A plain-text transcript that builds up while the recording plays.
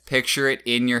Picture it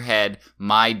in your head,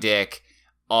 my dick,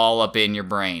 all up in your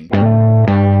brain.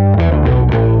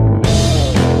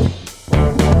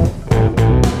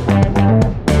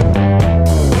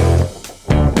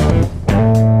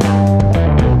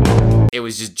 It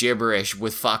was just gibberish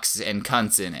with fucks and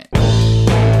cunts in it.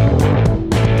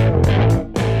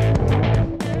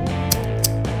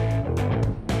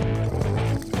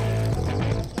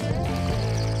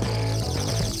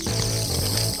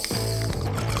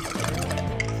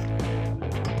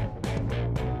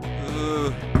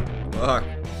 Fuck.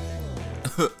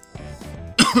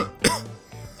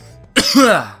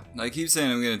 I keep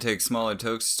saying I'm gonna take smaller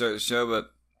tokes to start the show,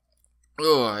 but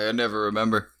I never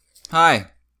remember.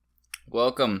 Hi.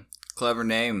 Welcome. Clever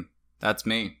name. That's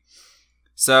me.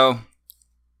 So,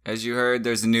 as you heard,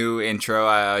 there's a new intro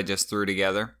I just threw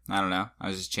together. I don't know. I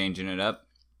was just changing it up.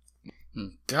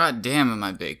 God damn, am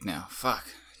I baked now? Fuck.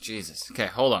 Jesus. Okay,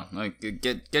 hold on.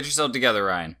 Get yourself together,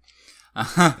 Ryan.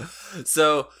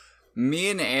 So, me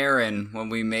and Aaron, when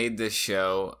we made this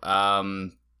show,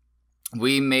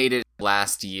 we made it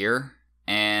last year,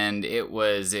 and I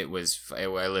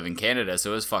live in Canada,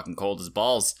 so it was fucking cold as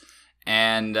balls.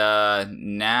 And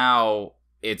now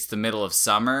it's the middle of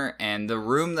summer, and the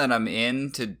room that I'm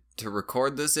in to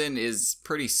record this in is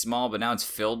pretty small, but now it's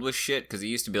filled with shit, because it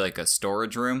used to be like a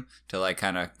storage room till I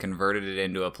kind of converted it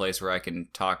into a place where I can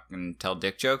talk and tell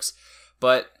dick jokes.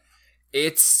 But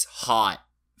it's hot.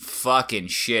 Fucking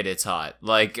shit, it's hot.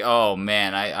 Like, oh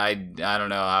man, I don't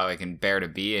know how I can bear to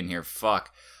be in here.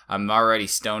 Fuck. I'm already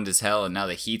stoned as hell, and now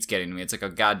the heat's getting to me. It's like a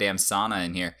goddamn sauna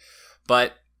in here.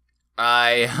 But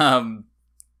I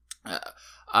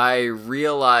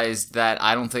realized that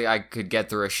I don't think I could get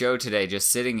through a show today just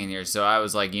sitting in here. So I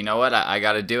was like, you know what? I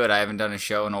gotta do it. I haven't done a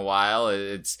show in a while.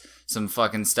 It's some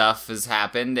fucking stuff has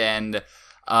happened, and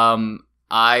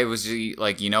I was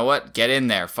like, you know what? Get in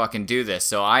there. Fucking do this.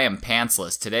 So I am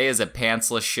pantsless. Today is a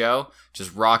pantsless show.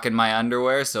 Just rocking my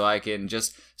underwear so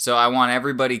I want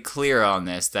everybody clear on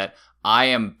this, that I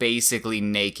am basically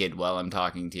naked while I'm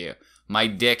talking to you. My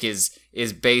dick is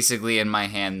basically in my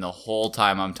hand the whole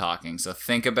time I'm talking. So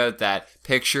think about that.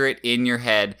 Picture it in your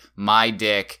head, my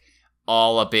dick,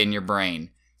 all up in your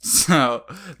brain. So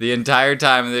the entire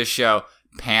time of this show,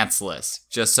 pantsless.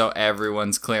 Just so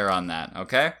everyone's clear on that,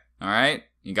 okay? All right,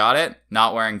 you got it?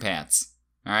 Not wearing pants.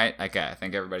 All right, okay, I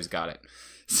think everybody's got it.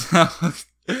 So,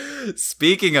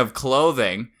 speaking of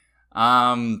clothing,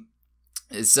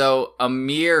 so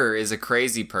Amir is a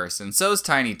crazy person. So is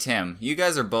Tiny Tim. You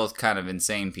guys are both kind of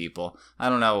insane people. I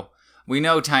don't know. We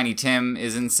know Tiny Tim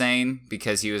is insane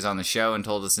because he was on the show and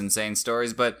told us insane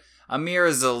stories, but Amir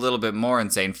is a little bit more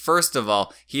insane. First of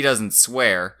all, he doesn't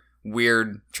swear.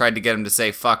 Weird. Tried to get him to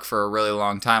say fuck for a really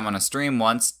long time on a stream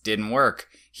once. Didn't work.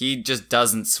 He just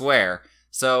doesn't swear.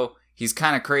 So he's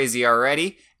kind of crazy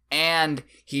already. And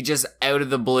he just out of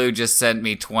the blue just sent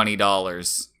me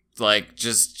 $20. Like,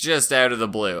 just out of the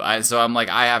blue. So I'm like,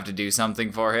 I have to do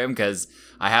something for him because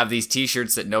I have these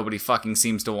t-shirts that nobody fucking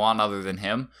seems to want other than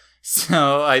him.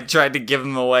 So I tried to give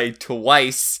them away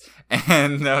twice,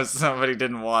 and no, somebody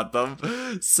didn't want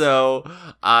them. So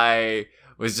I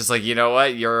was just like, you know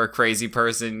what? You're a crazy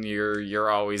person. You're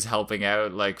always helping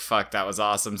out. Like, fuck, that was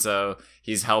awesome. So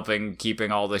he's helping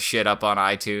keeping all the shit up on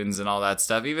iTunes and all that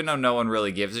stuff, even though no one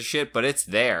really gives a shit, but it's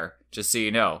there, just so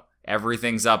you know.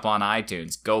 Everything's up on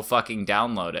iTunes. Go fucking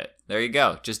download it. There you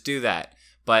go. Just do that.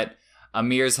 But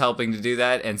Amir's helping to do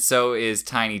that, and so is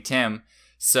Tiny Tim.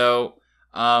 So,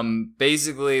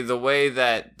 basically, the way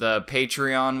that the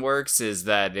Patreon works is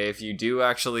that if you do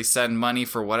actually send money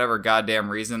for whatever goddamn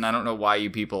reason, I don't know why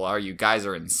you people are. You guys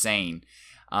are insane.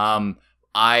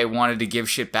 I wanted to give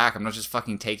shit back. I'm not just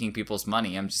fucking taking people's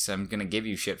money. I'm gonna give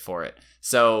you shit for it.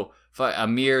 So,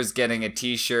 Amir's getting a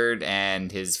t-shirt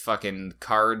and his fucking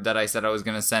card that I said I was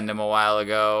going to send him a while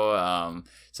ago.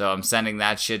 So I'm sending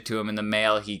that shit to him in the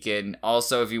mail. He can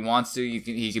also, if he wants to,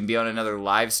 he can be on another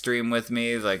live stream with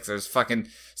me. Like, there's fucking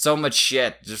so much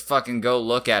shit. Just fucking go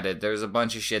look at it. There's a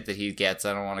bunch of shit that he gets.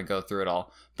 I don't want to go through it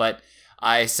all. But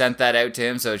I sent that out to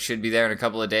him, so it should be there in a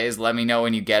couple of days. Let me know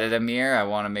when you get it, Amir. I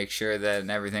want to make sure that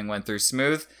everything went through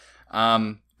smooth.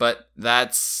 But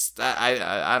that's that.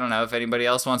 I don't know if anybody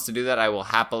else wants to do that. I will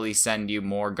happily send you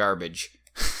more garbage.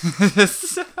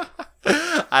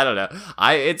 I don't know.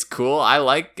 It's cool. I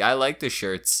like the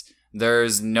shirts.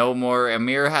 There's no more.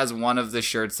 Amir has one of the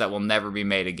shirts that will never be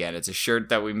made again. It's a shirt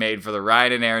that we made for the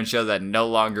Ryan and Aaron show that no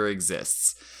longer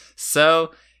exists.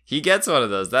 So he gets one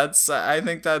of those. I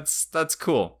think that's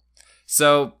cool.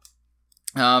 So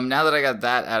now that I got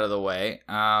that out of the way,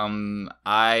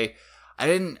 I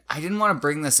didn't want to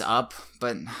bring this up,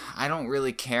 but I don't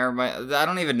really care. I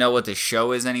don't even know what the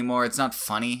show is anymore. It's not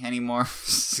funny anymore.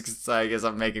 So I guess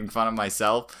I'm making fun of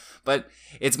myself. But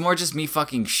it's more just me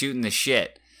fucking shooting the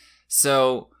shit.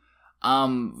 So,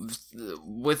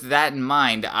 with that in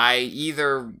mind, I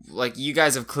either, like, you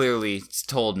guys have clearly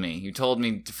told me, you told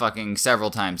me fucking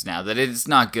several times now that it's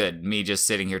not good, me just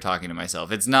sitting here talking to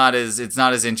myself. It's not as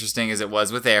interesting as it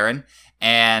was with Aaron,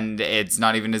 and it's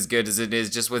not even as good as it is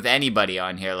just with anybody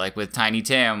on here, like with Tiny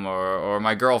Tim, or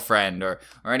my girlfriend, or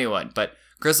anyone, but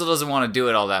Crystal doesn't want to do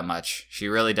it all that much. She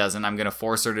really doesn't. I'm gonna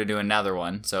force her to do another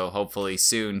one, so hopefully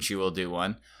soon she will do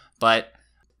one, but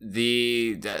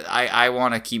I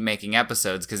want to keep making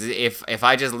episodes, because if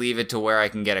I just leave it to where I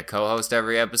can get a co-host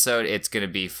every episode, it's gonna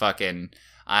be fucking,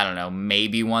 I don't know,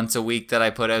 maybe once a week that I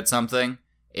put out something,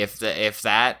 if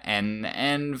that,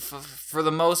 and for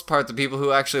the most part, the people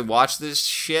who actually watch this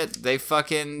shit, they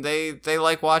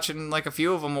like watching like a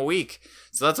few of them a week.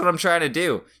 So that's what I'm trying to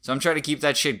do. So I'm trying to keep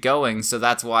that shit going. So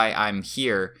that's why I'm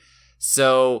here.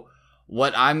 So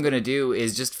what I'm gonna do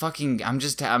is just fucking, I'm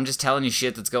just telling you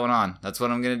shit that's going on. That's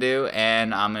what I'm gonna do,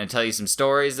 and I'm gonna tell you some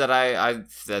stories that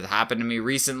that happened to me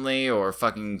recently, or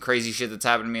fucking crazy shit that's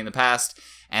happened to me in the past,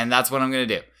 and that's what I'm gonna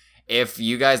do. If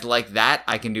you guys like that,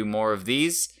 I can do more of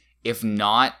these. If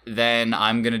not, then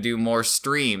I'm gonna do more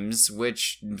streams,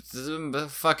 which the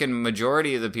fucking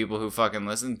majority of the people who fucking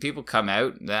listen, people come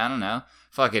out, I don't know,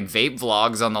 fucking vape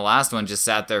vlogs on the last one just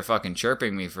sat there fucking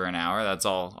chirping me for an hour. That's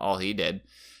all he did.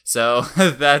 So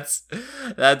that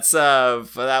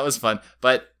was fun.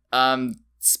 But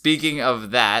speaking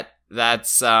of that,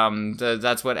 that's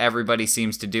what everybody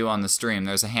seems to do on the stream.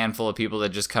 There's a handful of people that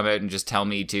just come out and just tell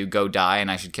me to go die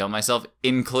and I should kill myself,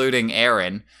 including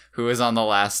Aaron, who was on the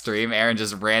last stream. Aaron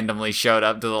just randomly showed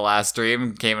up to the last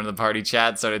stream, came into the party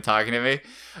chat, started talking to me.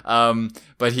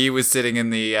 But he was sitting in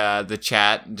the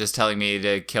chat just telling me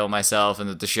to kill myself and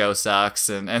that the show sucks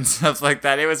and stuff like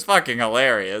that. It was fucking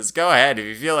hilarious. Go ahead. If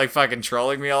you feel like fucking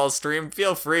trolling me all stream,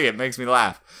 feel free. It makes me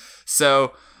laugh.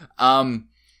 So,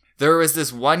 there was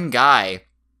this one guy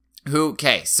who,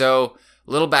 so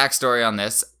little backstory on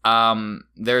this.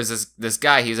 There's this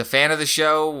guy, he was a fan of the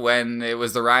show when it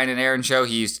was the Ryan and Aaron show.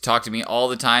 He used to talk to me all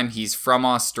the time. He's from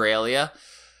Australia.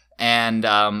 And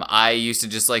I used to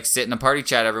just like sit in a party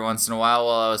chat every once in a while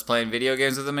I was playing video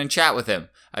games with him and chat with him.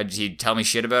 He'd tell me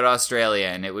shit about Australia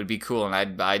and it would be cool.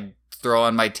 And I'd throw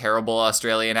on my terrible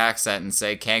Australian accent and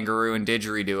say kangaroo and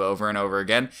didgeridoo over and over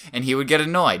again. And he would get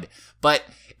annoyed. But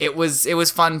it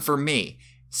was fun for me.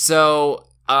 So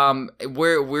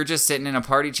we're just sitting in a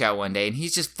party chat one day and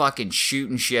he's just fucking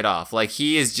shooting shit off. Like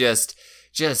he is just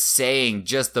saying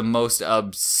just the most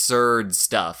absurd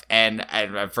stuff. And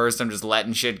at first I'm just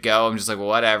letting shit go. I'm just like, well,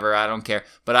 whatever, I don't care.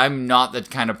 But I'm not the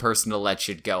kind of person to let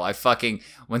shit go.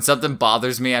 When something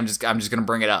bothers me, I'm just gonna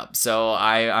bring it up. So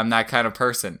I'm that kind of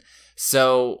person.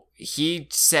 So he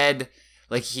said,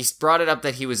 like, he brought it up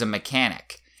that he was a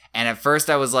mechanic. And at first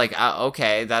I was like,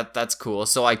 okay, that's cool.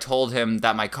 So I told him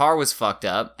that my car was fucked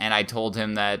up, and I told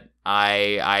him that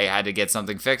I had to get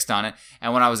something fixed on it.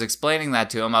 And when I was explaining that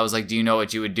to him, I was like, do you know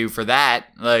what you would do for that?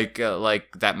 Like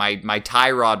that my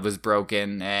tie rod was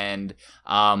broken, and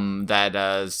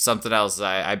that something else,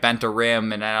 I bent a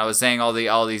rim, and I was saying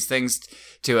all these things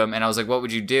to him, and I was like, what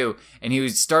would you do? And he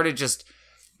started just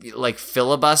like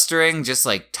filibustering, just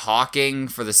like talking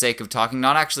for the sake of talking,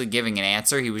 not actually giving an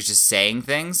answer. He was just saying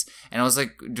things, and I was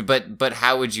like, but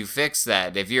how would you fix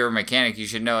that? If you're a mechanic, you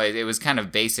should know it. It was kind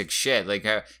of basic shit. Like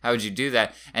how would you do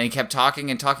that? And he kept talking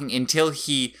and talking until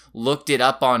he looked it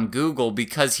up on Google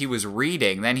because he was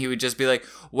reading. Then he would just be like,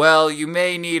 well, you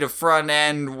may need a front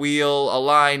end wheel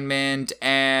alignment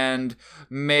and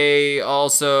may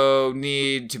also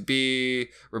need to be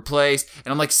replaced.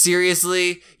 And I'm like,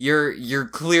 seriously? You're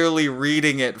clearly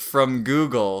reading it from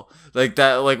Google. Like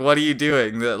that, like, what are you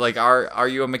doing? Like, are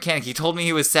you a mechanic? He told me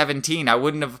he was 17. I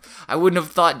wouldn't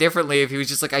have thought differently if he was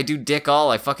just like, I do dick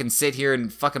all. I fucking sit here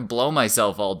and fucking blow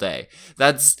myself all day.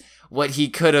 That's what he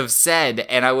could have said,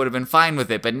 and I would have been fine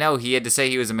with it. But no, he had to say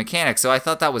he was a mechanic. So I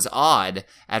thought that was odd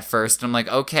at first. And I'm like,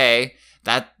 okay,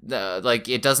 that like,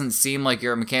 it doesn't seem like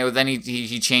you're a mechanic. But then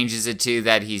he changes it to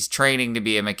that he's training to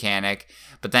be a mechanic,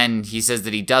 but then he says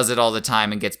that he does it all the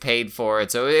time and gets paid for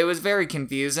it. So it was very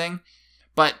confusing.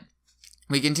 But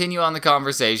we continue on the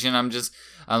conversation.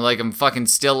 I'm fucking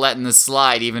still letting this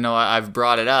slide, even though I've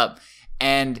brought it up.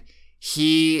 And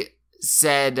he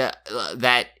said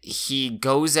that he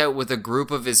goes out with a group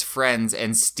of his friends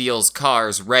and steals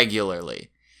cars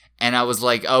regularly. And I was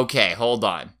like, okay, hold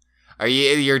on.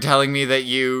 You're telling me that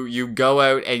you go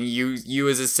out and you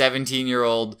as a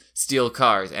 17-year-old steal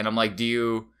cars? And I'm like, do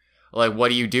you Like, what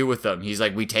do you do with them? He's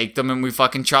like, we take them and we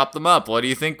fucking chop them up. What do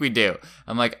you think we do?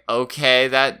 I'm like, okay,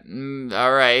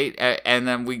 all right. And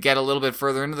then we get a little bit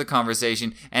further into the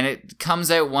conversation, and it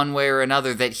comes out one way or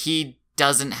another that he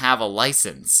doesn't have a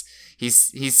license.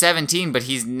 He's 17, but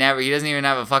he doesn't even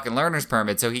have a fucking learner's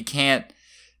permit, so he can't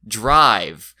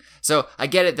drive. So I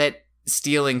get it that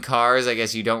stealing cars, I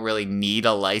guess you don't really need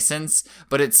a license,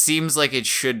 but it seems like it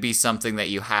should be something that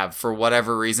you have for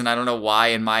whatever reason. I don't know why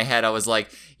in my head I was like,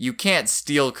 you can't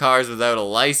steal cars without a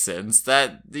license.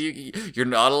 You're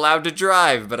not allowed to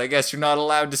drive, but I guess you're not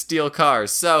allowed to steal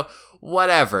cars. So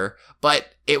whatever. But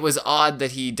it was odd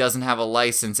that he doesn't have a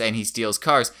license and he steals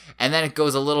cars. And then it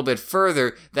goes a little bit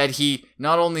further that he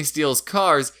not only steals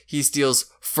cars, he steals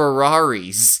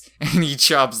Ferraris and he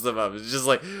chops them up. It's just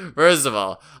like, first of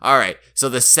all right, so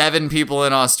the 7 people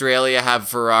in Australia have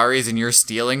Ferraris and you're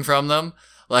stealing from them?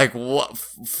 Like, what?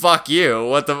 Fuck you.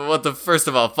 What the, first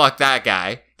of all, fuck that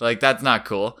guy. Like, that's not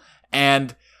cool.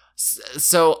 And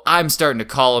so I'm starting to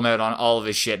call him out on all of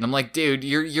his shit, and I'm like, dude,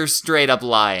 you're straight up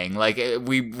lying. Like,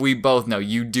 we both know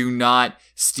you do not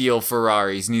steal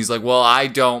Ferraris. And he's like, well, I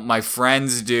don't. My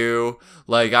friends do.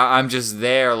 Like, I'm just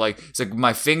there. Like, it's like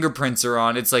my fingerprints are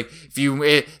on. It's like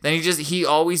then he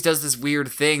always does this weird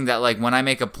thing that, like, when I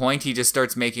make a point, he just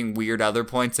starts making weird other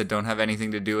points that don't have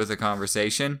anything to do with the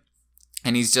conversation.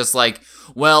 And he's just like,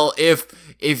 well, if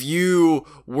you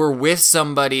were with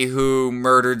somebody who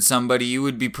murdered somebody, you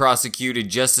would be prosecuted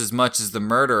just as much as the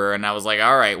murderer. And I was like,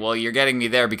 all right, well, you're getting me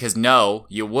there because no,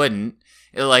 you wouldn't.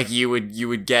 Like, you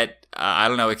would get, I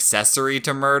don't know, accessory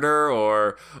to murder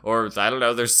or I don't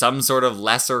know, there's some sort of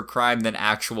lesser crime than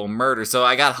actual murder. So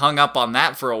I got hung up on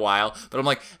that for a while, but I'm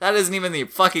like, that isn't even the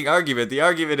fucking argument. The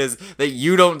argument is that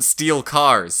you don't steal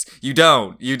cars. You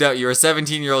don't. You're a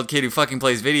 17-year-old kid who fucking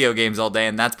plays video games all day,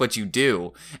 and that's what you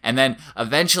do. And then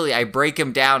eventually I break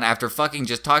him down after fucking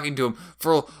just talking to him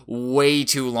for way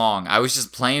too long. I was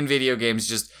just playing video games,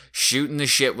 just shooting the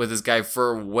shit with this guy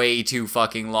for way too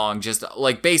fucking long, just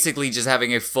like basically just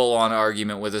having a full-on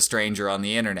argument with a stranger on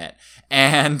the internet.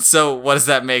 And so what does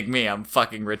that make me? I'm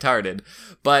fucking retarded.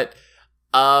 But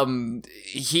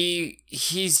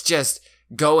he's just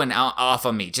going off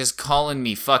on me, just calling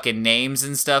me fucking names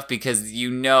and stuff, because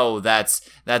you know that's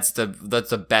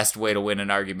the best way to win an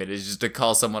argument, is just to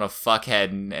call someone a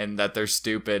fuckhead and that they're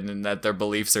stupid and that their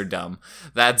beliefs are dumb.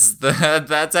 That's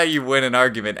how you win an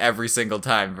argument every single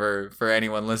time for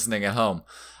anyone listening at home.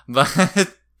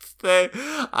 But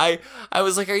I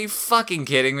was like, are you fucking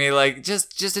kidding me? Like,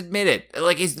 just admit it.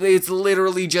 Like, it's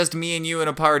literally just me and you in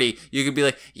a party. You could be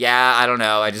like, yeah, I don't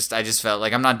know. I just felt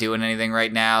like I'm not doing anything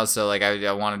right now. So like,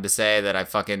 I wanted to say that I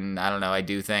fucking, I don't know, I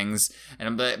do things.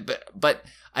 And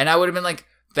and I would have been like,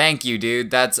 thank you,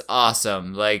 dude. That's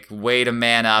awesome. Like, way to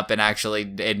man up and actually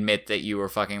admit that you were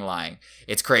fucking lying.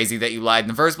 It's crazy that you lied in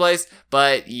the first place,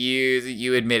 but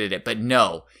you admitted it. But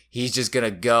no. He's just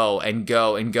gonna go and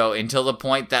go and go until the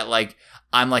point that, like,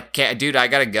 I'm like, dude, I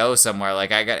gotta go somewhere.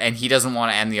 Like, and he doesn't want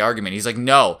to end the argument. He's like,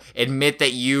 no, admit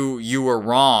that you were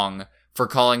wrong for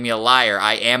calling me a liar.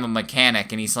 I am a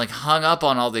mechanic. And he's like hung up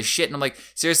on all this shit. And I'm like,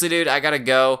 seriously, dude, I gotta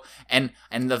go. And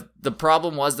the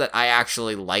problem was that I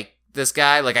actually like this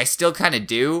guy. Like, I still kind of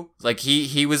do. Like,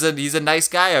 he's a nice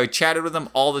guy. I chatted with him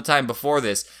all the time before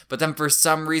this. But then for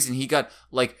some reason, he got,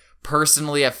 like,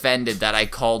 personally offended that I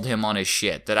called him on his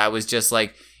shit. That I was just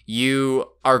like, you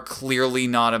are clearly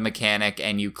not a mechanic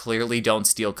and you clearly don't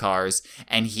steal cars.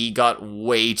 And he got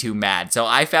way too mad. So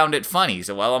I found it funny.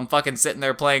 So while I'm fucking sitting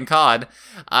there playing COD,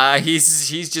 he's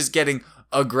just getting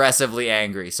aggressively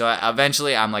angry. So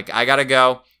eventually I'm like, I gotta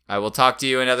go. I will talk to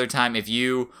you another time. If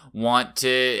you want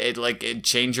to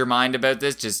change your mind about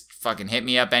this, just fucking hit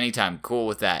me up anytime. Cool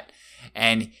with that.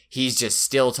 And he's just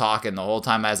still talking the whole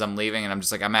time as I'm leaving, and I'm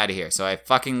just like, I'm out of here. So I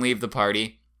fucking leave the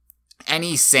party.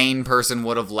 Any sane person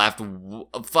would have left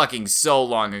fucking so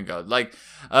long ago. Like,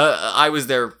 I was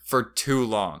there for too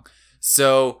long.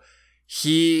 So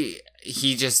he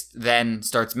just then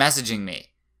starts messaging me.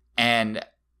 And,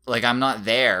 like, I'm not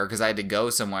there because I had to go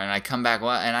somewhere. And I come back,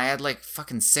 and I had, like,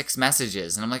 fucking 6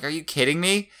 messages. And I'm like, are you kidding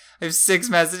me? I have 6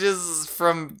 messages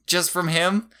from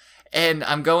him? And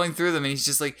I'm going through them, and he's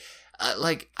just like,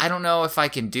 I don't know if I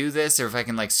can do this or if I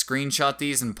can, like, screenshot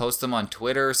these and post them on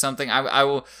Twitter or something. I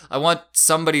want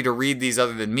somebody to read these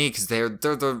other than me, because they're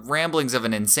the ramblings of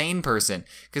an insane person.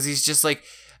 Because he's just like,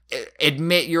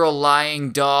 admit you're a lying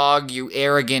dog, you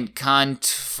arrogant cunt.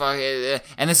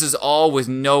 And this is all with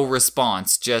no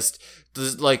response. Just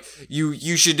like,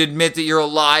 you should admit that you're a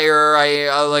liar.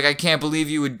 I can't believe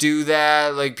you would do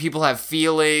that. Like, people have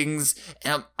feelings.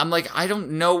 And I'm like, I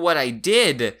don't know what I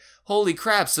did. Holy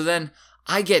crap. So then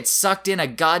I get sucked in a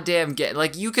goddamn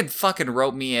like you could fucking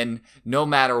rope me in no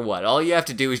matter what. All you have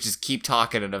to do is just keep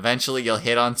talking, and eventually you'll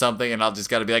hit on something, and I'll just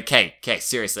gotta be like, okay,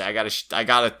 seriously, I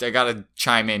gotta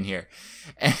chime in here.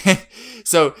 And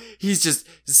so he's just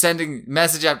sending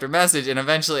message after message, and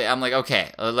eventually I'm like,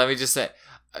 okay, let me just say.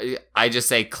 I just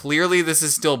say, clearly this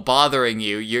is still bothering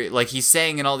you. You're like, he's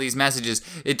saying in all these messages,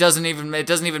 it doesn't even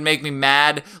make me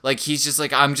mad. Like, he's just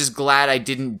like, I'm just glad I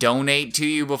didn't donate to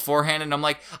you beforehand. And I'm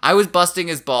like, I was busting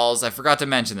his balls. I forgot to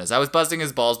mention this. I was busting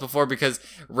his balls before because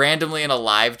randomly in a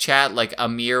live chat, like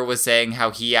Amir was saying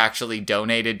how he actually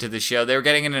donated to the show. They were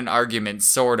getting in an argument,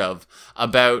 sort of,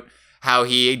 about how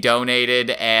he donated,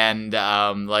 and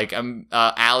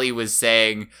Ali was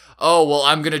saying, oh, well,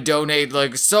 I'm gonna donate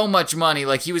like so much money.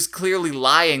 Like, he was clearly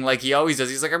lying like he always does.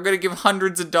 He's like, I'm gonna give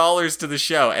hundreds of dollars to the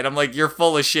show. And I'm like, you're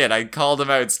full of shit. I called him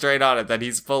out straight on it that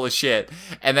he's full of shit.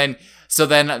 And then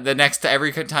the next,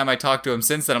 every time I talk to him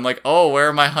since then, I'm like, oh, where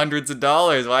are my hundreds of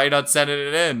dollars? Why are you not sending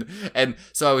it in? And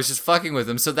so I was just fucking with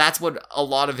him. So that's what a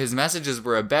lot of his messages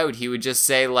were about. He would just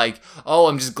say like, oh,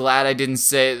 I'm just glad I didn't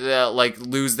say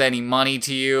lose any money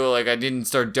to you. Like, I didn't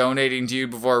start donating to you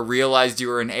before I realized you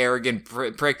were an arrogant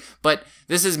prick. But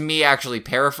this is me actually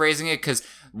paraphrasing it, because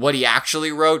what he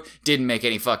actually wrote didn't make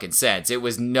any fucking sense. It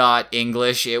was not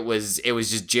English. It was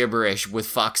just gibberish with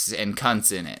fucks and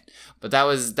cunts in it. But that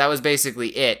was basically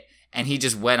it, and he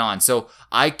just went on. So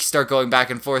I start going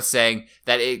back and forth saying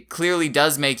that it clearly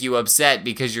does make you upset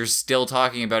because you're still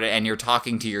talking about it, and you're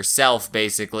talking to yourself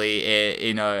basically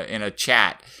in a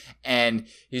chat. And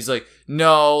he's like,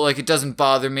 no, like, it doesn't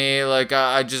bother me. Like,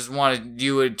 I just wanted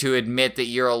you to admit that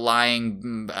you're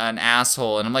an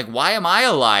asshole. And I'm like, why am I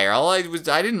a liar? I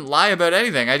didn't lie about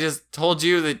anything. I just told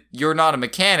you that you're not a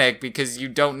mechanic because you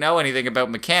don't know anything about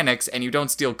mechanics, and you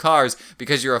don't steal cars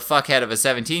because you're a fuckhead of a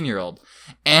 17-year-old.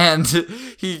 And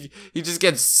he just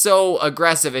gets so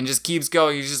aggressive and just keeps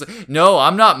going. He's just like, no,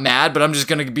 I'm not mad, but I'm just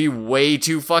gonna be way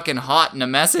too fucking hot in a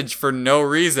message for no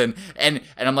reason. And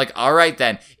I'm like, all right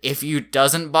then, if it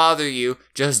doesn't bother you,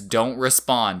 just don't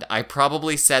respond. I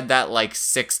probably said that like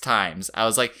 6 times. I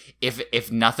was like,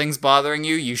 if nothing's bothering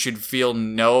you, you should feel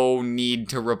no need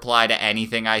to reply to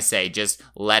anything I say. Just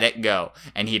let it go.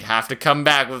 And he'd have to come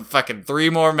back with fucking 3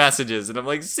 more messages. And I'm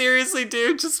like, seriously,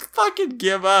 dude, just fucking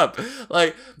give up.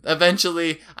 Like,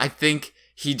 eventually, I think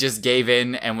he just gave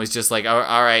in and was just like,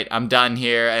 all right, I'm done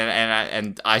here.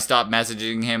 And I stopped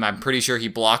messaging him. I'm pretty sure he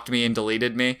blocked me and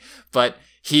deleted me. But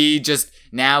he just,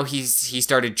 now he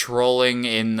started trolling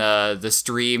in the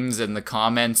streams and the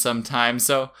comments sometimes.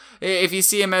 So if you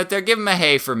see him out there, give him a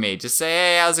hey for me. Just say,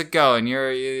 hey, how's it going?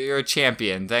 You're a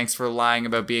champion. Thanks for lying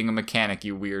about being a mechanic,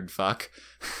 you weird fuck.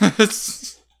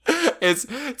 It's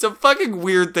a fucking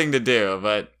weird thing to do,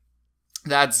 but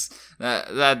that's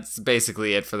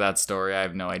basically it for that story. I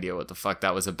have no idea what the fuck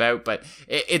that was about, but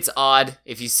it's odd.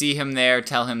 If you see him there,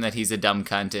 tell him that he's a dumb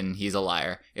cunt and he's a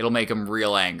liar. It'll make him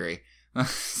real angry.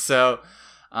 So,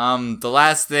 the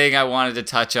last thing I wanted to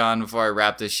touch on before I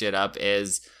wrap this shit up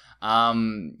is,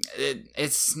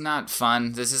 it's not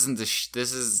fun. This isn't this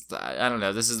is, I don't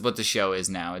know, this is what the show is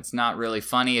now. It's not really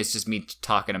funny, it's just me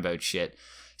talking about shit.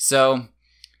 So,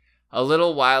 a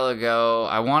little while ago,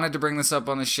 I wanted to bring this up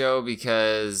on the show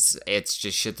because it's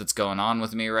just shit that's going on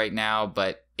with me right now,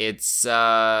 but it's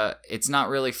not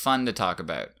really fun to talk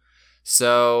about.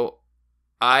 So,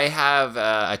 I have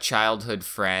a childhood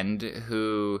friend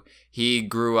who, he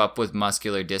grew up with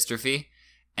muscular dystrophy,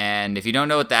 and if you don't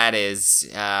know what that is,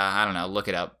 I don't know, look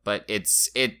it up, but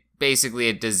it's basically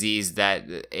a disease that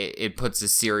it puts a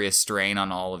serious strain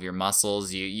on all of your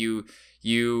muscles.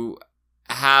 You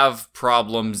have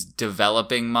problems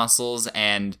developing muscles,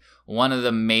 and one of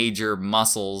the major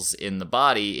muscles in the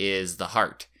body is the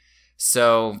heart.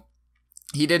 So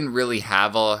he didn't really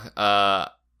have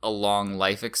a long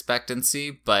life expectancy,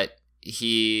 but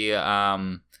he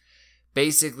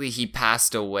basically he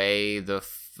passed away the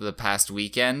past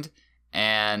weekend,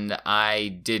 and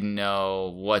I didn't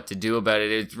know what to do about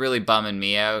it. It's really bumming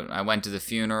me out. I went to the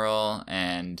funeral,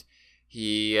 and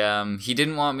he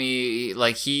didn't want me,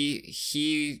 like,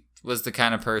 he was the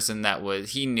kind of person that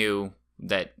he knew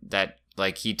that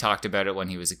like, he talked about it when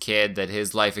he was a kid, that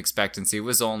his life expectancy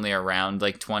was only around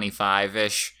like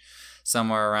 25-ish,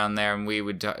 somewhere around there, and we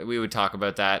would talk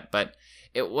about that, but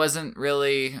it wasn't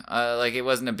really it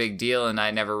wasn't a big deal, and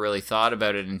I never really thought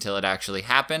about it until it actually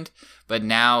happened. But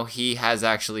now he has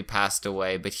actually passed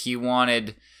away, but he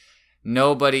wanted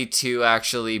nobody to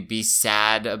actually be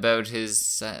sad about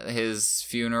his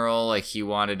funeral. Like, he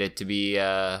wanted it to be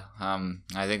I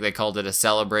think they called it a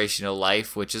celebration of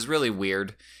life, which is really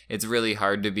weird. It's really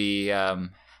hard to be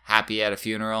happy at a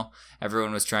funeral.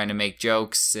 Everyone was trying to make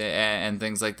jokes and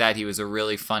things like that. He was a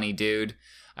really funny dude.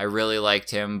 I really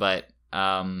liked him, but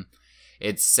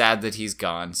it's sad that he's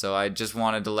gone. So I just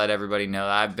wanted to let everybody know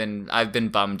I've been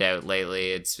bummed out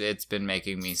lately. It's been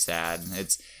making me sad.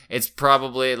 It's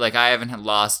probably like I haven't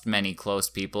lost many close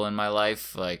people in my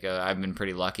life. Like I've been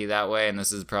pretty lucky that way, and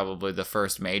this is probably the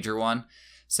first major one.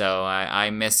 So I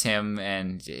miss him,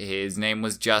 and his name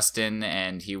was Justin,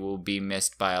 and he will be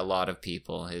missed by a lot of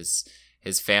people.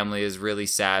 His family is really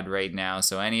sad right now,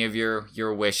 so any of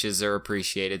your wishes are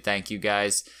appreciated. Thank you,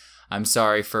 guys. I'm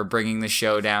sorry for bringing the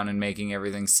show down and making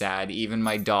everything sad. Even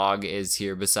my dog is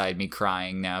here beside me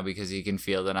crying now because he can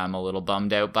feel that I'm a little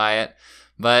bummed out by it.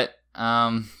 But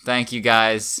thank you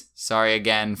guys. Sorry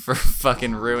again for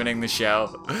fucking ruining the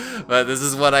show. But this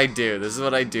is what I do. This is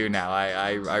what I do now.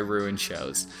 I ruin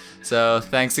shows. So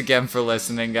thanks again for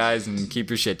listening, guys, and keep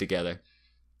your shit together.